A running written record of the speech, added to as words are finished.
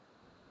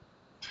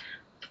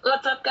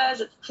What's up,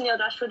 guys? It's Tennille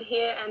Dashwood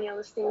here, and you're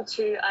listening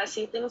to I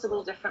See Things a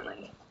Little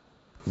Differently.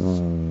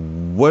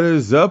 What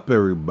is up,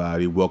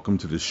 everybody? Welcome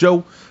to the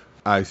show.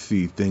 I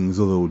see things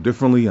a little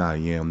differently. I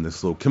am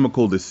this little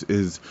chemical. This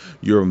is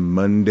your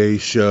Monday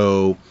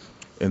show,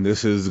 and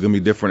this is gonna be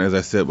different. As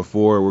I said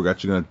before, we're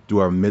actually gonna do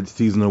our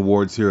mid-season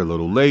awards here a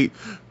little late,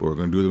 but we're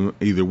gonna do them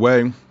either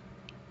way.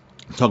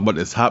 Talk about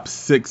the top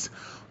 6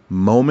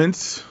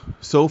 moments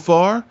so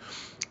far,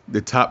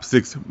 the top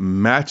 6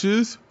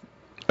 matches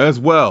as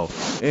well.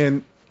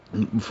 And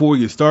before we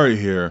get started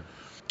here,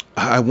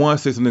 I want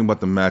to say something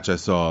about the match I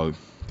saw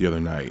the other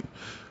night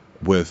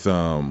with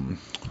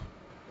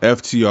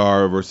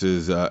FTR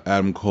versus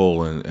Adam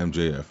Cole and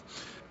MJF.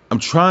 I'm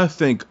trying to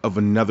think of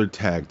another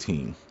tag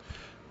team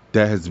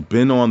that has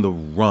been on the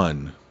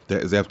run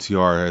that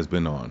FTR has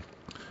been on.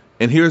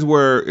 And here's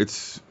where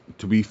it's,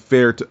 to be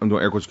fair to, I'm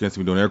doing air quotes, you can't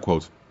see me doing air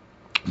quotes,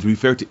 to be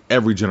fair to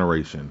every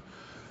generation,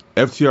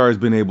 FTR has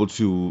been able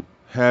to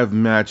have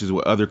matches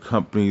with other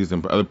companies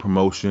and other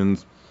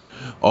promotions,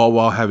 all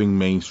while having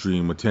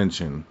mainstream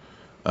attention.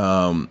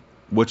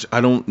 Which I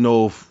don't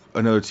know if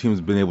another team's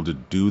been able to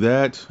do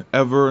that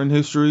ever in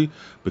history,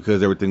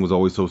 because everything was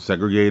always so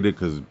segregated,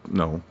 because,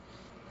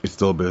 it's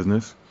still a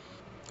business.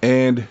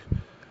 And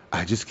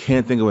I just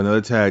can't think of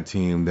another tag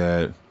team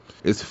that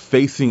is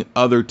facing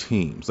other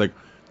teams. Like,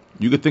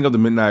 you could think of the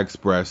Midnight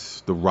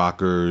Express, the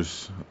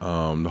Rockers,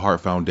 the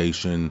Heart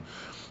Foundation,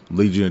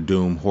 Legion of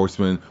Doom,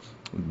 Horsemen,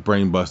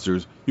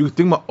 Brainbusters. You could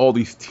think about all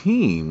these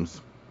teams.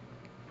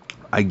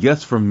 I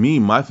guess for me,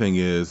 my thing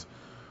is,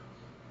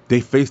 they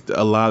faced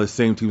a lot of the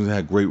same teams and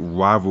had great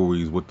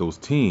rivalries with those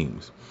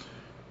teams.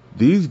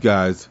 These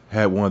guys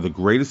had one of the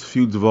greatest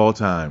feuds of all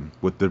time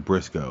with the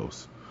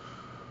Briscoes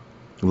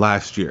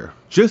last year.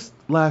 Just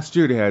last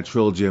year, they had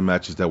trilogy of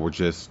matches that were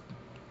just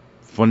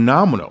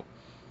phenomenal.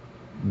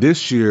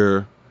 This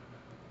year,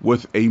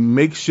 with a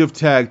makeshift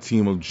tag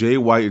team of Jay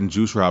White and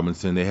Juice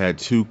Robinson, they had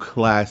 2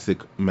 classic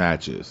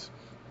matches.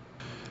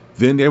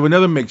 Then they have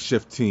another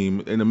makeshift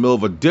team in the middle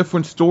of a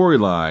different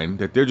storyline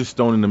that they're just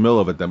thrown in the middle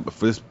of it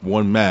for this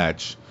one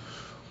match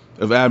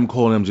of Adam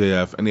Cole and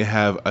MJF, and they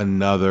have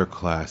another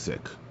classic.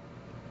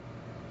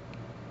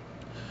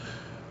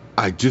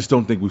 I just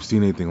don't think we've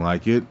seen anything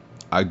like it.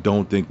 I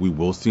don't think we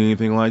will see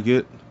anything like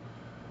it.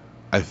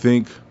 I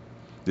think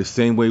the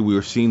same way we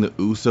were seeing the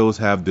Usos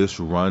have this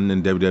run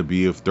in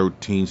WWE of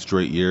 13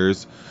 straight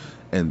years,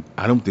 and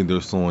I don't think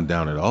they're slowing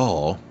down at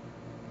all.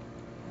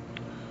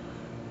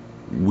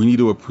 We need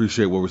to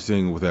appreciate what we're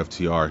seeing with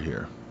FTR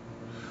here.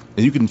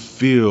 And you could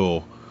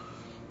feel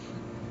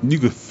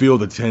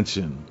the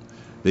tension.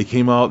 They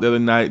came out the other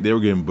night, they were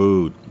getting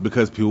booed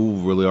because people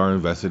really are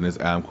invested in this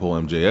Adam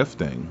Cole MJF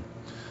thing.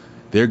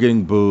 They're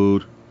getting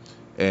booed,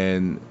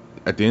 and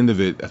at the end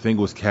of it, I think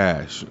it was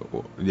Cash.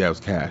 Yeah, it was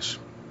Cash.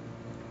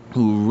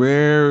 Who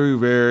very,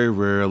 very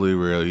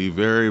rarely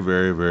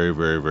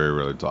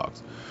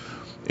talks.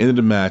 Ended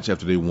the match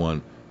after they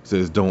won.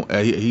 Says,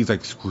 he's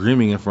like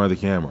screaming in front of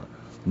the camera.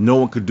 No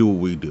one could do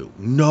what we do.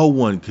 No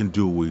one can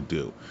do what we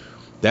do.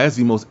 That's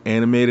the most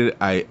animated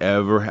I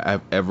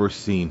have ever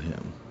seen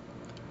him.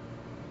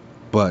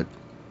 But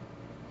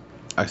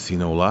I see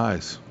no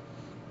lies.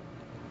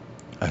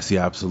 I see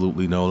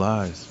absolutely no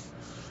lies.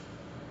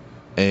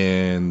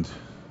 And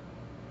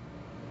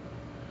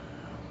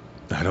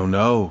I don't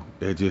know.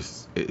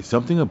 It's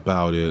something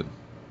about it.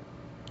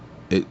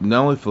 It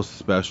not only feels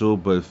special,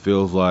 but it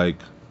feels like,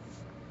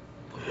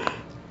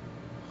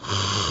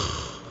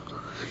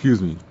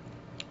 excuse me,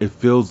 it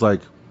feels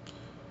like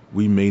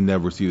we may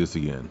never see this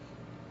again.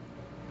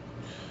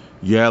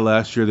 Yeah,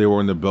 last year they were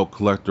in the belt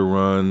collector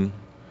run.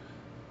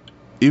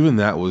 Even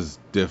that was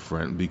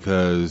different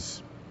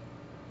because,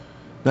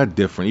 not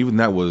different, even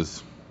that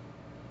was,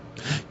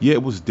 yeah,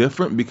 it was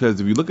different because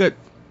if you look at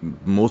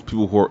most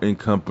people who are in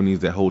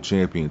companies that hold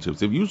championships,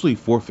 they usually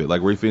forfeit,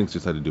 like Ray Phoenix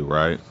just had to do,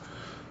 right?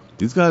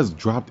 These guys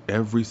dropped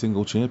every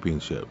single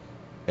championship,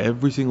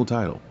 every single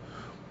title.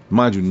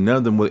 Mind you, none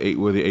of them were the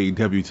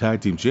AEW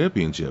Tag Team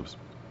Championships.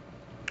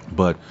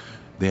 But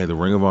they had the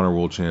Ring of Honor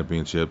World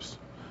Championships,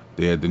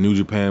 they had the New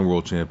Japan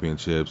World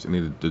Championships,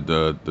 and the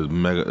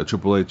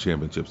AAA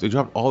Championships. They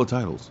dropped all the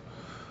titles.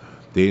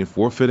 They didn't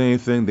forfeit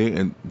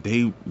anything.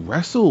 They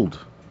wrestled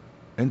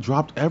and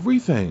dropped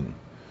everything.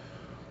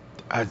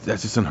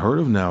 That's just unheard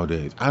of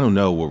nowadays. I don't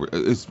know what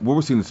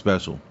we're seeing is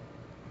special.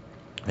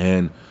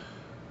 And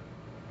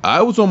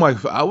I was on my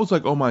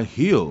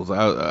heels.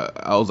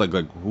 I was like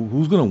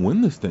who's gonna win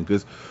this thing?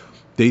 Because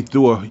they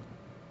threw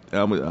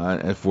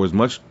and for as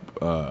much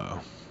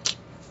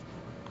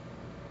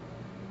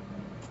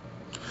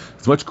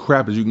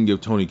crap as you can give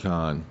Tony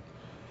Khan,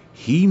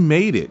 he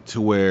made it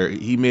to where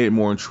he made it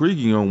more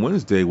intriguing on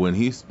Wednesday when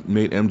he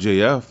made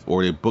MJF,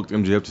 or they booked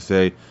MJF to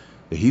say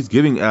that he's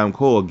giving Adam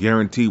Cole a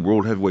guaranteed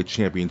World Heavyweight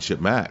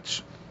Championship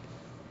match.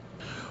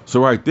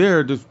 So right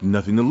there, there's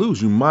nothing to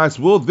lose. You might as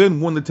well then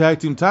win the tag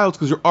team titles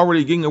because you're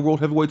already getting a World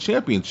Heavyweight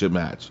Championship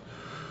match.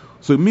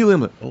 So immediately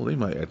I'm like, oh, they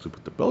might actually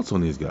put the belts on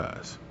these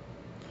guys.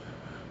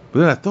 But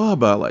then I thought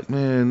about, like,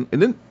 man,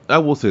 and then I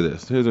will say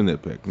this. Here's a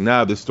nitpick.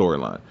 Now this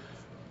storyline.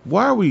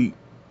 Why are we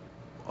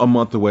a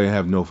month away and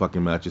have no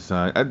fucking matches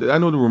signed. I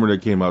know the rumor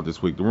that came out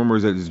this week. The rumor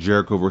is that it's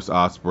Jericho versus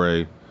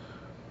Ospreay.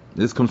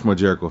 This comes from a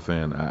Jericho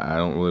fan. I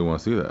don't really want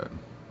to see that.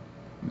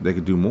 They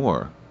could do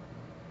more.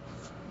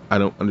 I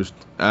don't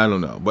understand. I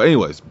don't know. But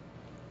anyways,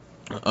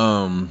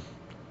 I'm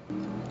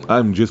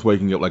just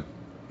waking up like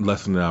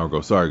less than an hour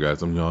ago. Sorry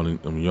guys, I'm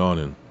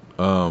yawning.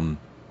 But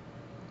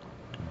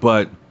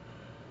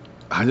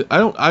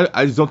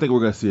I just don't think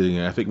we're gonna see it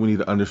again. I think we need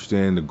to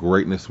understand the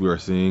greatness we are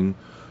seeing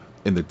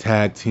in the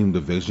tag team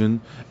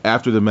division.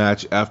 After the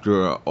match,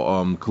 after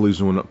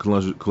Collision went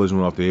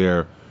off the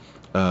air,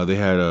 they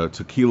had a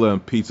tequila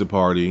and pizza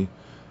party,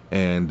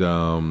 and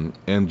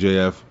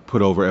MJF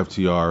put over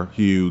FTR,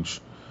 huge.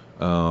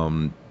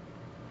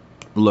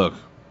 Look,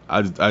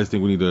 I just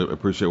think we need to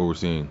appreciate what we're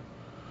seeing,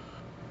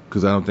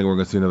 because I don't think we're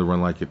gonna see another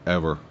run like it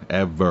ever.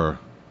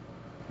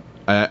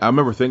 I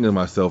remember thinking to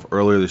myself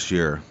earlier this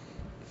year.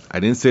 I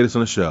didn't say this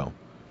on the show,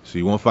 so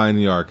you won't find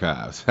in the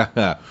archives.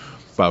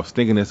 But I was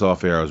thinking this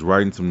off air. I was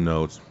writing some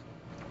notes.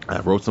 I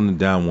wrote something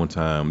down one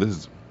time. This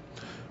is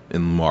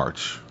in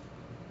March.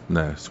 And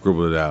I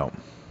scribbled it out.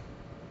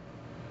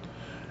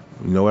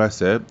 You know what I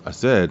said? I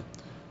said,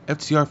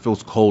 FTR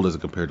feels cold as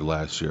compared to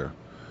last year.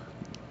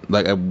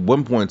 Like, at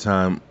one point in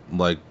time,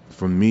 like,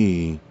 for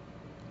me,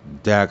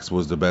 Dax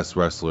was the best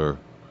wrestler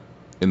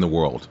in the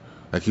world.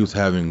 Like, he was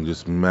having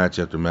just match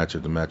after match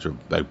after match,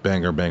 like,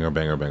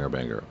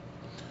 banger.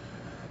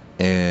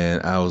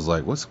 And I was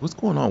like, what's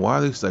going on? Why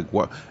are they just like,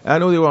 what? And I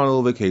know they were on a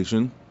little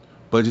vacation,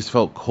 but it just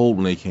felt cold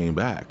when they came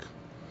back.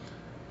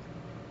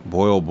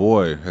 Boy, oh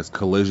boy, has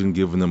Collision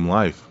given them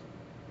life.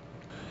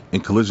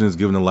 And Collision has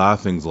given a lot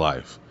of things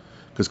life.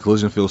 Because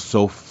Collision feels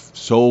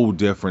so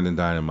different than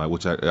Dynamite,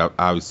 which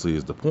obviously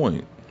is the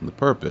point, and the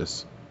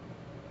purpose.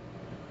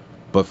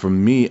 But for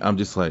me, I'm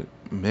just like,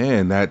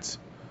 man, I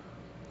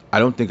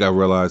don't think I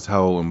realized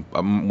how, I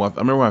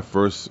remember when I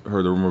first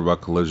heard the rumor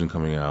about Collision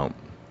coming out.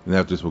 And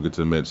after this, we'll get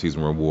to the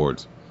mid-season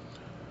awards,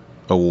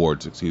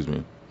 excuse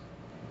me.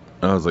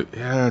 And I was like,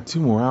 yeah, 2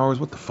 more hours,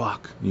 what the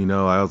fuck? You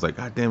know, I was like,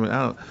 God damn it,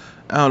 I don't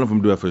know if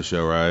I'm doing that for the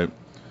show, right?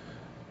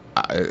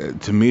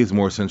 To me, it's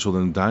more essential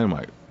than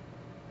Dynamite.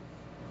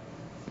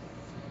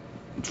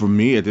 For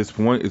me, at this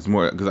point, it's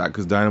more,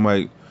 because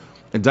Dynamite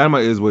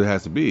is what it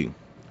has to be.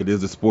 It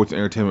is the sports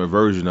entertainment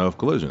version of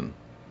Collision.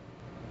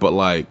 But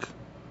like,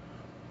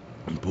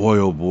 boy,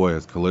 oh boy,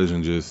 has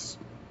Collision just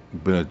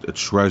been a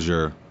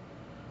treasure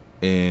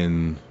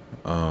in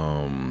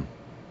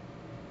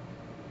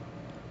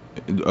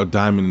a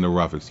diamond in the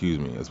rough, excuse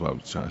me, that's what I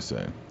was trying to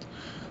say.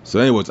 So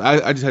anyways,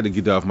 I just had to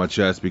get that off my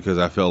chest, because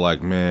I felt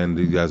like, man,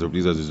 these guys are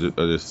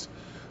just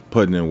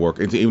putting in work,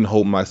 and to even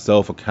hold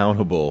myself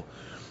accountable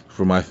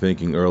for my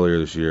thinking earlier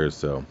this year.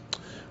 So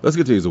let's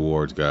get to these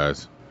awards,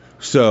 guys.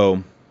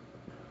 So,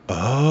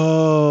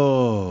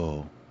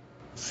 oh,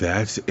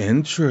 that's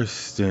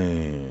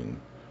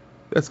interesting.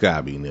 That's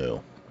gotta be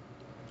new.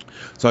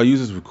 So I use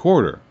this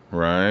recorder,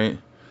 right?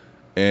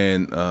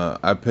 And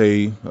I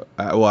paid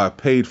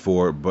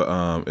for it,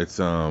 but it's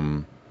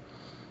a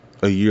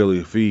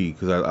yearly fee,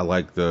 because I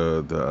like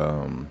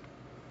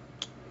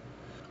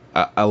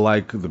I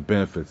like the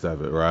benefits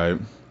of it, right?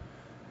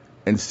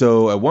 And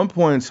so at one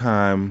point in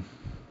time,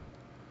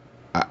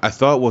 I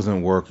thought it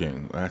wasn't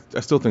working. I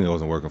still think it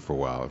wasn't working for a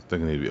while. I was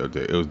thinking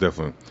it was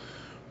definitely,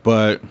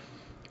 but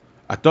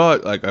I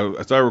thought, like,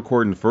 I started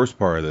recording the first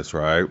part of this,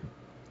 right?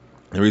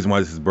 The reason why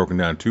this is broken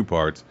down in 2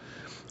 parts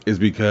is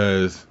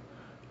because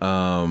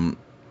I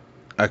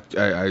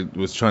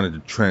was trying to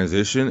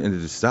transition and it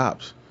just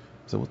stops.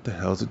 So what the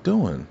hell is it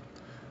doing?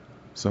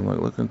 So I'm like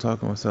looking,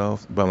 talking to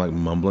myself, but I'm like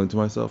mumbling to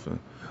myself. And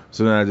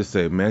so then I just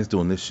say, man, it's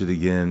doing this shit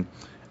again.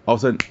 All of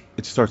a sudden,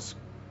 it starts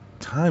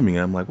timing.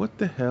 I'm like, what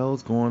the hell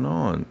is going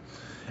on?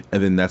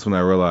 And then that's when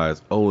I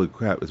realized, holy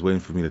crap, it's waiting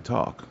for me to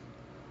talk.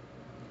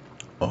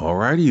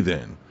 Alrighty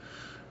then.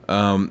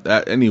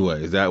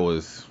 Anyways, that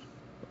was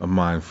a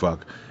mind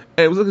fuck.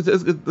 Hey,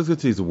 let's get to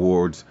these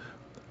awards.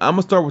 I'm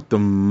gonna start with the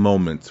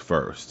moments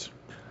first.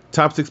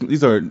 Top 6.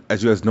 These are,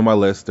 as you guys know, my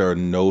list. There are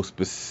no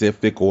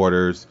specific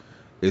orders.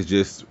 It's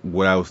just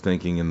what I was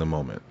thinking in the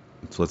moment.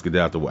 So let's get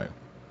that out the way.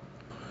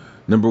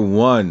 Number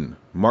 1,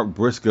 Mark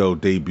Briscoe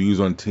debuts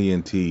on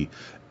TNT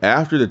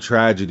after the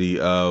tragedy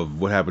of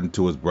what happened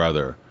to his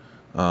brother.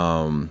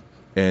 And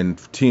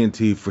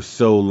TNT for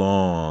so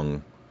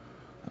long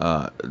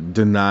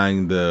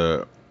denying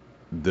the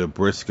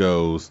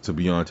Briscoes to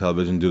be on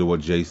television due to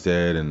what Jay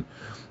said, and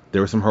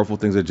there were some hurtful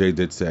things that Jay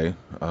did say,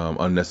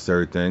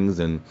 unnecessary things,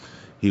 and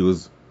he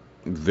was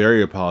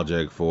very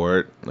apologetic for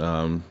it.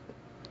 And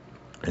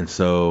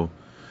so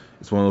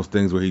it's one of those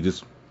things where he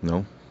just,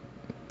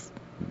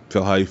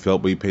 felt how he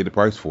felt, but he paid the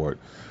price for it.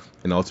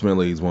 And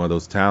ultimately, he's one of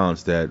those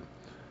talents that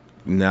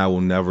now will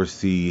never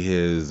see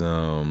his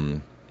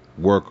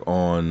work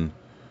on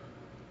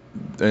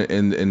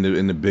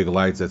in the big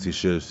lights as he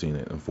should have seen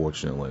it,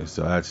 unfortunately.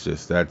 So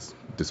that's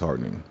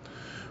disheartening.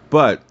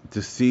 But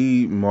to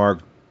see Mark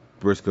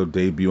Briscoe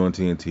debut on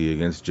TNT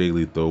against Jay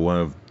Lethal, one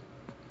of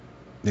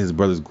his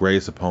brother's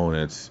greatest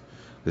opponents,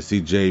 to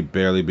see Jay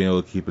barely being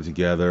able to keep it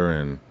together,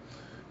 and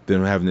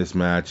them having this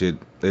match, it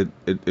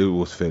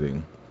was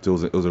fitting. It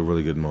was a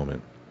really good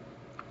moment.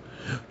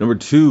 Number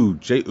 2,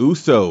 Jey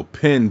Uso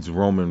pins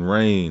Roman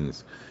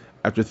Reigns.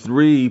 After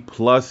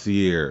 3+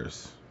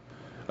 years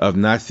of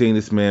not seeing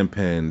this man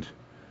pinned,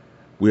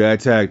 we had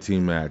a tag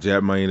team match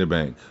at Money in the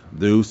Bank.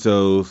 The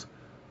Usos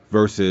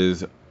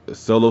versus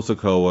Solo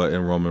Sikoa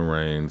and Roman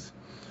Reigns.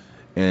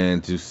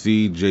 And to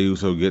see Jey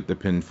Uso get the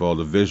pinfall,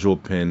 the visual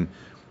pin,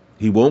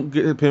 he won't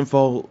get a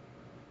pinfall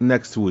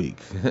next week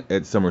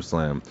at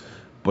SummerSlam.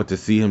 But to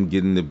see him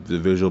getting the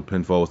visual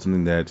pinfall was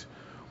something that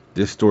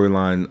this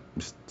storyline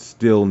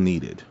still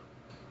needed.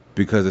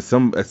 Because at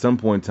some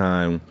point in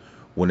time,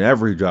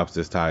 whenever he drops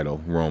this title,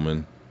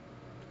 Roman,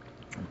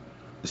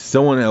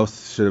 someone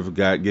else should have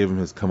given him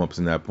his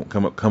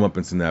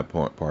comeuppance in that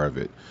part of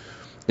it.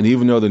 And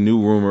even though the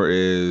new rumor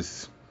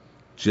is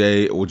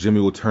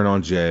Jimmy will turn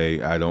on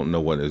Jey, I don't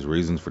know what his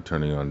reasons for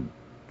turning on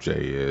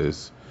Jey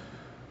is.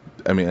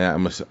 I mean,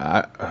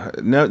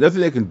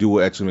 nothing they can do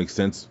will actually make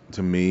sense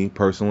to me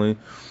personally.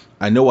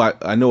 I know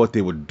what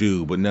they would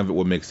do, but none of it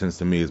would make sense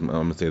to me. I'm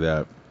gonna say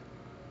that.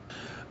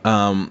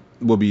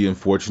 Will be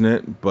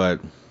unfortunate, but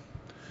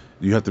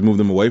you have to move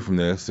them away from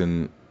this,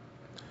 and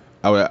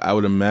I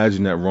would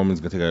imagine that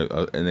Roman's gonna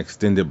take an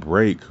extended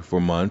break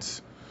for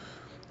months,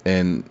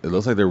 and it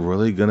looks like they're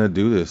really gonna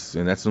do this,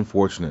 and that's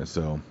unfortunate.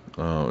 So,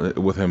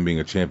 with him being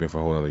a champion for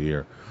a whole other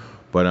year,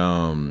 but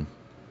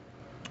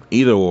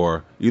either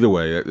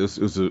way,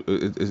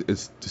 it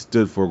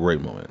stood for a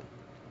great moment.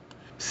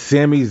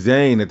 Sami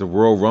Zayn at the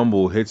Royal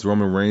Rumble hits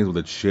Roman Reigns with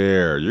a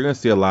chair. You're gonna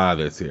see a lot of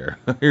this here.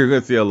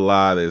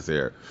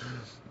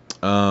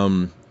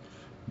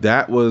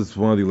 That was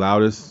one of the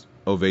loudest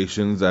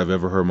ovations I've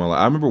ever heard in my life.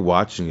 I remember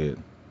watching it,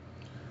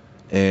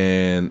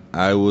 and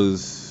I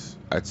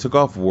took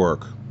off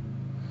work.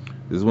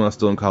 This is when I was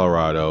still in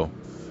Colorado.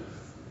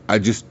 I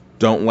just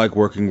don't like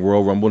working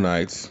Royal Rumble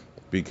nights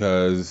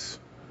because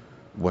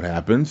what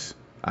happens?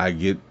 I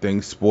get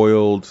things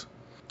spoiled,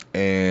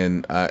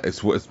 and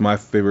it's my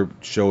favorite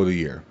show of the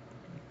year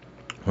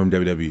from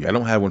WWE. I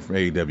don't have one from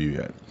AEW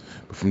yet,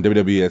 but from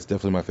WWE, it's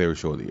definitely my favorite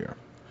show of the year.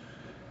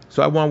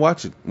 So I want to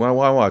watch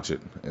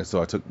it. And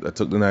so I took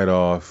the night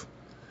off.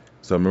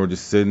 So I remember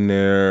just sitting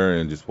there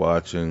and just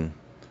watching.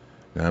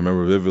 And I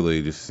remember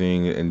vividly just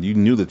seeing it. And you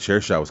knew the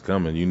chair shot was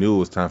coming. You knew it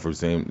was time for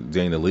Zayn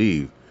to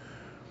leave.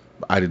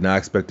 I did not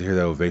expect to hear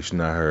that ovation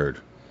I heard.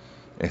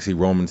 And see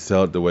Roman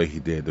sell it the way he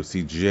did. To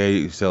see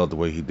Jey sell it the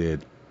way he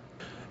did.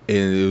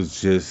 And it was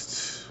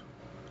just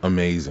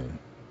amazing,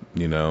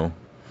 you know.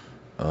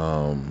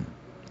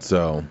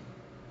 So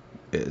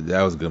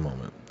that was a good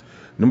moment.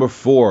 Number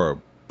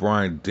 4,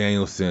 Bryan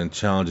Danielson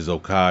challenges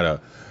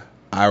Okada.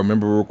 I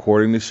remember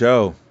recording the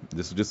show.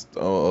 This was just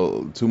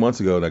 2 months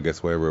ago, I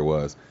guess, whatever it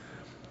was.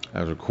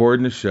 I was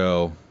recording the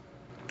show.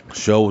 The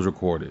show was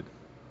recorded.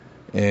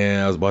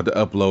 And I was about to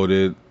upload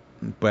it,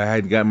 but I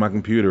hadn't gotten my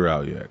computer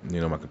out yet. You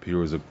know, my computer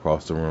was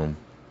across the room.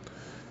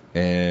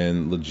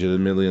 And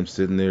legitimately, I'm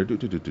sitting there,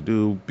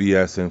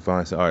 BSing,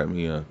 fine. So, all right,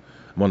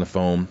 I'm on the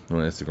phone, on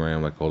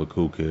Instagram, like all the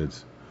cool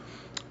kids.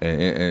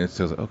 And it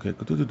says, okay,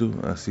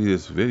 I see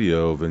this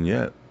video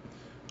vignette.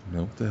 You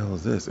know, what the hell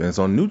is this? And it's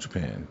on New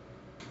Japan.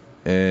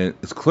 And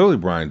it's clearly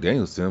Bryan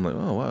Danielson. I'm like,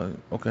 oh, wow,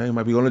 okay, he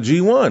might be on a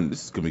G1.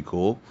 This is going to be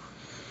cool.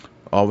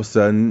 All of a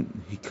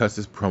sudden, he cuts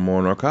his promo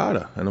on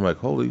Okada. And I'm like,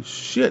 holy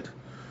shit,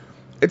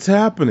 it's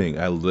happening.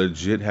 I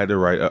legit had to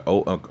write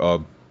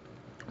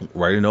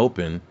an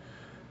open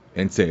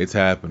and say it's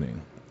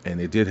happening. And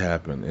it did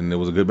happen. And it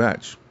was a good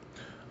match.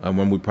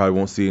 One we probably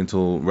won't see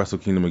until Wrestle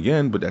Kingdom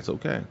again, but that's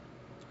okay.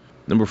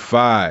 Number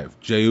 5,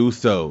 Jey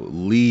Uso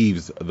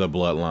leaves the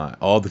Bloodline.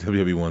 All the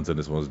WWE ones in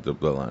this one was the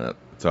Bloodline.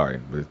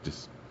 Sorry, but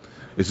it's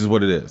just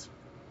what it is.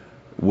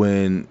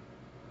 When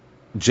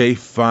Jey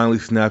finally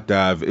snapped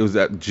out of it, was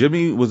that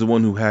Jimmy was the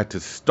one who had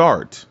to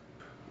start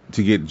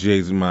to get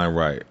Jey's mind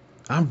right.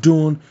 I'm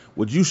doing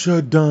what you should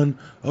have done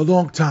a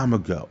long time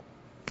ago.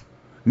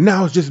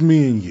 Now it's just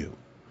me and you.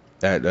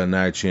 At the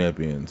Night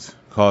Champions,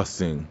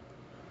 costing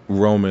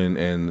Roman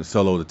and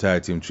Solo the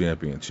tag team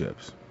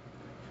championships.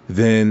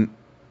 Then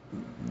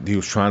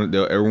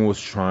everyone was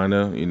trying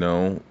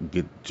to,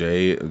 get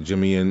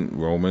Jimmy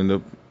and Roman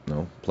to,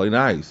 play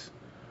nice.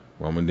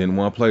 Roman didn't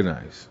want to play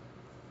nice.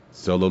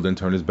 Solo then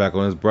turned his back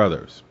on his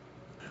brothers.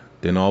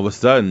 Then all of a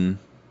sudden,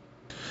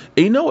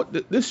 and you know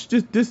what? This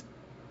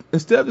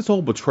instead of this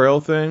whole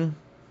betrayal thing.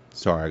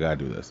 Sorry, I gotta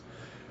do this.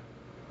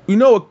 You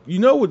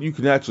know what you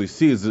can actually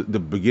see is the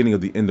beginning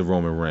of the end of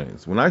Roman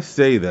Reigns. When I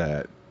say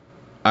that,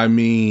 I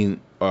mean,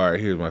 all right.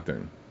 Here's my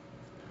thing.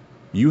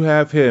 You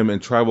have him in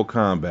Tribal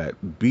Combat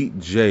beat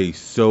Jey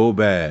so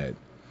bad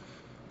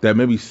that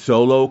maybe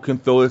Solo can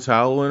throw the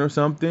towel in or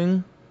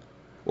something,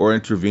 or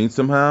intervene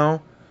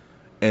somehow,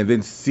 and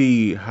then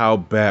see how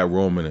bad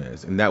Roman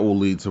is, and that will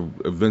lead to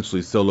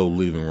eventually Solo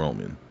leaving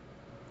Roman.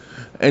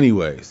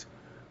 Anyways,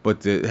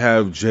 but to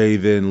have Jey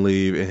then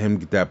leave and him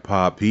get that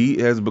pop, he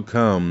has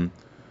become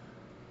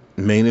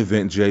main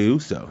event Jey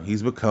Uso.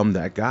 He's become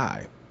that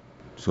guy.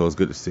 So it's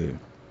good to see.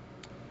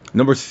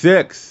 Number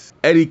 6,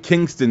 Eddie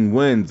Kingston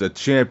wins a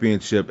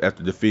championship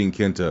after defeating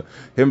Kenta.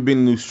 Him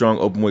being the new strong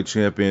openweight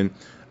champion.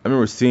 I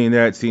remember seeing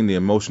the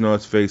emotion on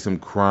his face, him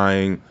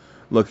crying.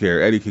 Look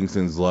here, Eddie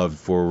Kingston's loved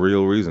for a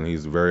real reason.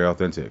 He's very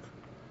authentic.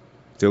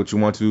 Say what you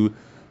want to.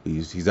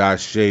 He's out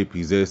of shape.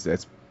 He's this.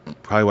 That's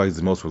probably why he's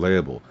the most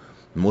relatable.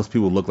 Most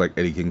people look like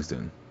Eddie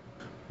Kingston.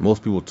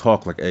 Most people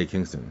talk like Eddie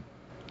Kingston.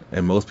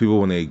 And most people,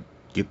 when they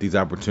get these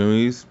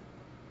opportunities,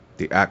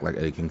 they act like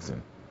Eddie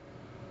Kingston.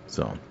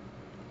 So,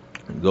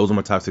 those are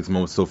my top 6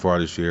 moments so far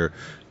this year.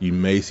 You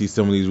may see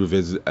some of these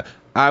revisits.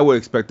 I would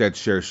expect that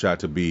chair shot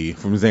to be,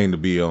 from Zayn, to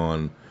be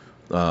on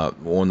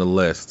the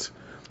list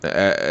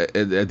at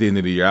the end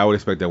of the year. I would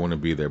expect that one to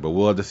be there. But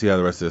we'll have to see how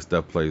the rest of this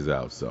stuff plays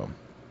out. So,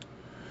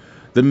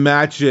 the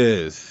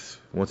matches.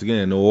 Once again,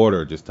 in no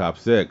order, just top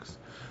 6.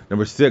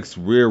 Number 6,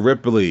 Rhea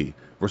Ripley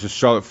versus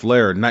Charlotte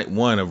Flair, night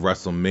 1 of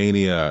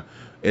WrestleMania.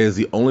 It is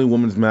the only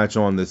women's match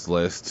on this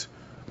list.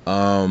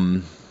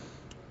 And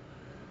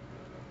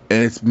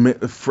it's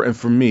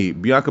for me,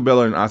 Bianca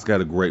Belair and Asuka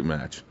had a great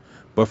match.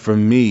 But for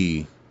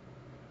me,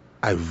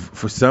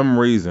 for some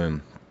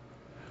reason,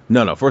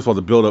 no. First of all,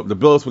 the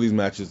build-ups for these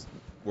matches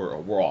were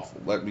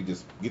awful. Let me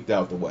just get that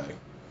out the way.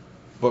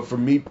 But for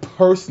me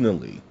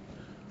personally,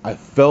 I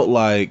felt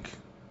like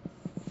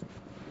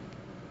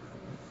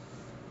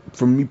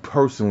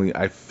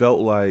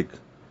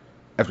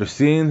after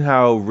seeing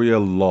how Rhea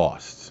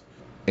lost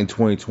in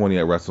 2020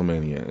 at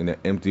WrestleMania in an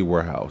empty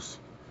warehouse,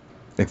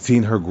 and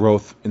seeing her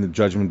growth in the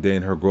Judgment Day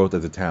and her growth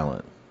as a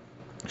talent,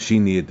 she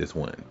needed this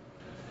win.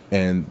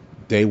 And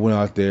they went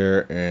out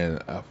there,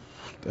 and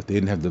if they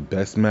didn't have the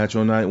best match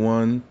on night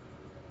 1,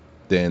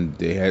 then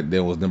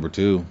there was number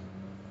 2.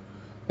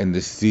 And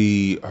to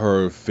see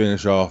her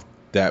finish off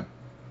that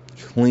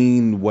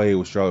clean way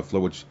with Charlotte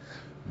Flair, which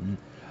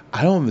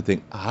I don't even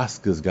think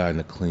Asuka's gotten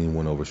a clean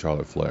win over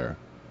Charlotte Flair.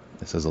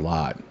 It says a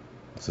lot.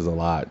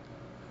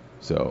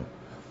 So,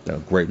 that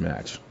was a great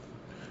match.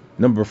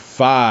 Number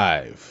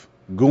 5,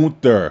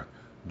 Gunther,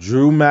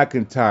 Drew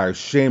McIntyre,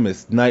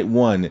 Sheamus, night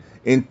 1,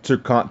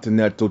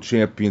 Intercontinental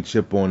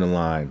Championship on the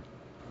line.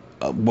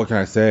 What can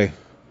I say?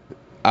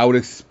 I would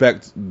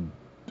expect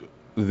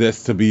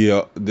this to be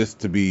at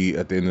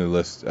the end of the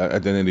list,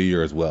 at the end of the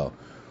year as well.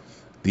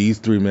 These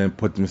 3 men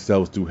put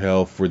themselves through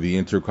hell for the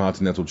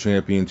Intercontinental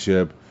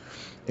Championship.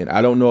 And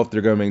I don't know if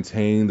they're going to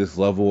maintain this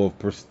level of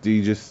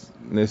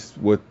prestigiousness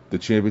with the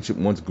championship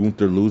once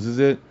Gunther loses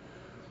it.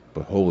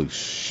 But holy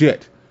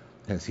shit,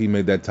 has he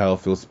made that title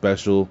feel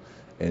special.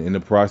 And in the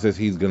process,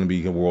 he's going to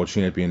be a world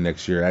champion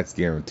next year. That's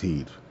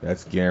guaranteed.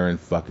 That's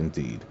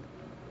guaranteed.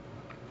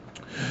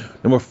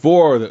 Number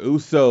 4, the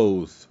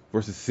Usos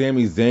versus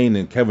Sami Zayn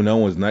and Kevin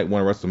Owens, night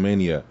 1 of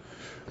WrestleMania.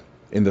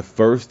 In the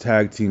first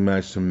tag team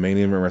match to main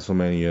event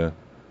WrestleMania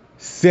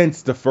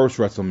since the first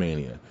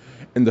WrestleMania.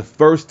 In the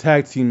first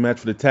tag team match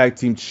for the tag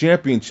team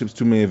championships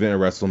to main event at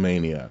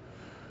WrestleMania.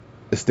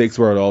 The stakes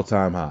were at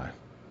all-time high.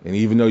 And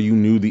even though you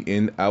knew the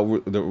end,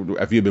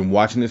 if you had been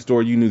watching this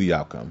story, you knew the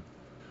outcome.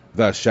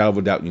 Without a shadow of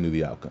a doubt, you knew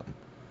the outcome.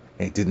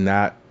 And it did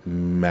not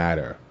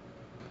matter.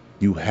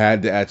 You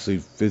had to actually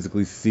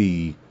physically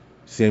see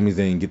Sami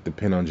Zayn get the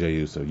pin on Jey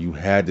Uso. You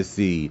had to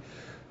see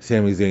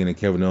Sami Zayn and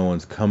Kevin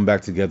Owens come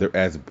back together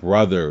as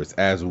brothers,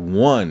 as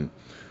one,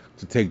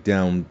 to take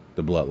down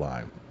the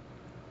Bloodline.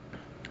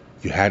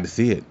 You had to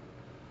see it.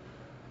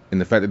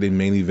 And the fact that they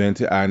main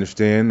evented, I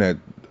understand that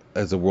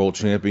as a world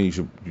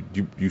champion,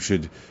 you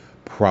should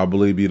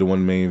probably be the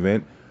one main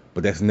event,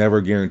 but that's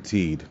never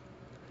guaranteed.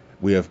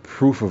 We have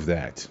proof of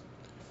that.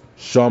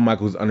 Shawn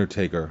Michaels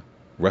Undertaker,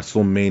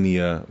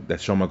 WrestleMania,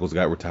 that Shawn Michaels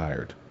got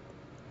retired.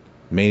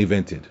 Main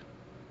evented.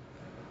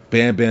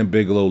 Bam Bam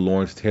Bigelow,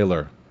 Lawrence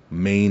Taylor,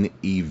 main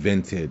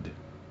evented.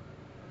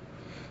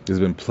 There's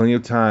been plenty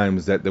of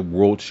times that the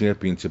World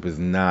Championship is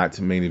not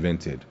main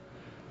evented.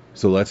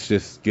 So let's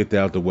just get that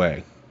out the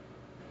way.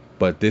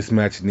 But this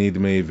match needed the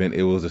main event.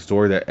 It was a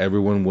story that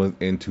everyone was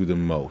into the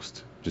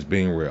most. Just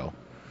being real.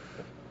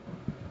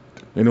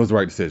 And it was the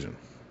right decision.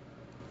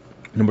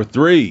 Number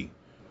 3,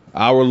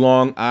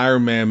 hour-long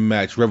Iron Man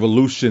match.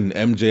 Revolution,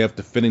 MJF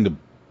defending the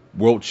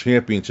World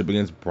Championship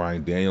against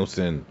Bryan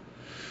Danielson.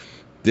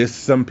 This,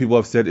 some people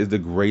have said, is the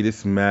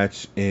greatest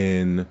match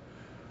in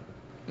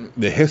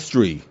the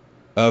history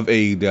of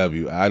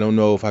AEW. I don't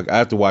know if I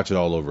have to watch it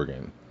all over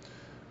again.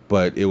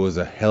 But it was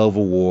a hell of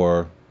a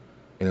war,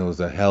 and it was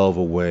a hell of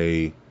a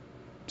way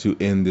to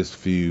end this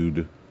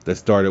feud that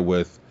started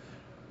with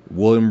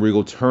William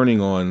Regal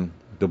turning on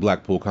the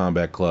Blackpool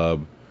Combat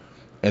Club,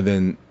 and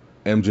then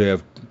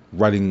MJF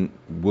writing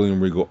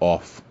William Regal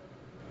off.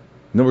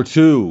 Number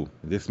 2,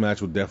 this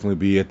match will definitely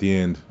be at the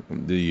end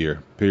of the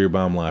year. Period,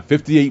 bottom line.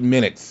 58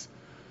 minutes.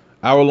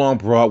 Hour-long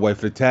Broadway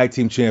for the Tag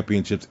Team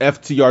Championships.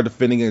 FTR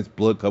defending against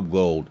Blood Cup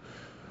Gold.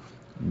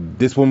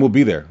 This one will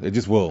be there. It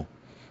just will.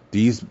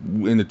 These,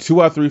 in the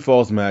 2 out of 3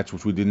 falls match,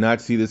 which we did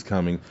not see this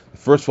coming. The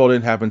first fall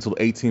didn't happen until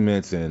 18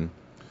 minutes in.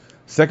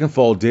 Second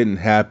fall didn't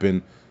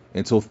happen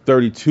until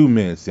 32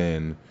 minutes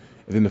in.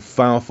 And then the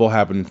final fall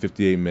happened in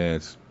 58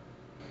 minutes.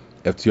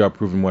 FTR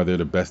proving why they're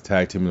the best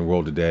tag team in the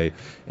world today,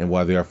 and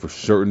why they are for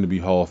certain to be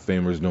Hall of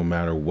Famers no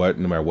matter what.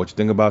 No matter what you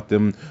think about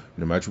them,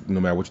 no matter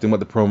what you think about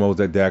the promos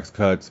that Dax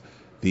cuts,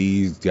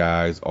 these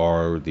guys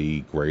are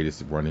the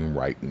greatest running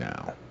right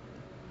now.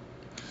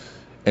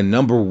 And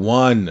number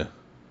 1,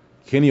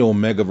 Kenny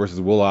Omega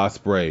versus Will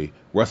Ospreay,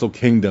 Wrestle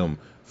Kingdom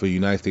for the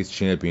United States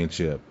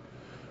Championship.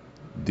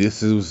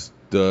 This is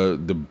the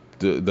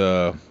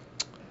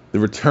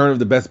return of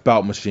the best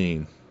bout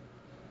machine,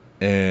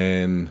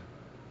 and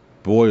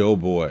boy, oh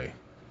boy,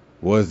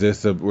 was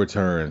this a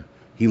return.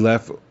 He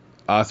left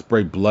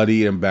Ospreay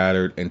bloody and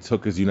battered and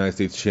took his United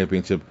States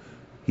Championship.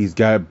 He's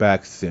got it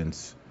back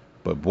since.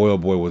 But boy, oh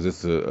boy, was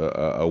this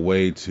a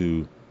way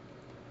to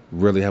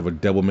really have a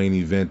double main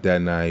event that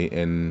night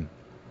and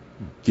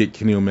get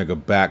Kenny Omega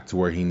back to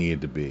where he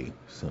needed to be.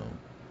 So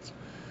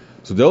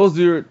those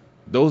are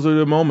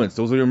the moments.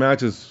 Those are your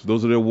matches.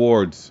 Those are the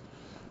awards.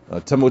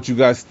 Tell me what you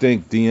guys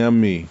think. DM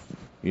me.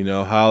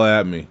 Holla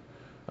at me.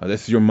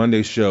 This is your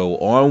Monday show.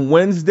 On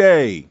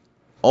Wednesday,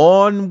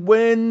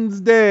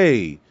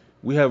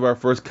 we have our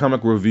first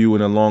comic review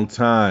in a long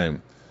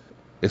time.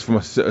 It's from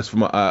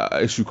a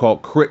issue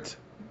called Crit,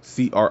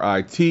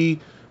 C-R-I-T.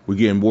 We're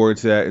getting more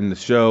into that in the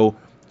show.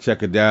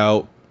 Check it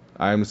out.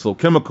 I am Slow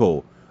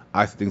Chemical.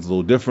 I see things a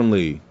little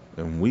differently,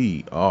 and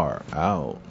we are out.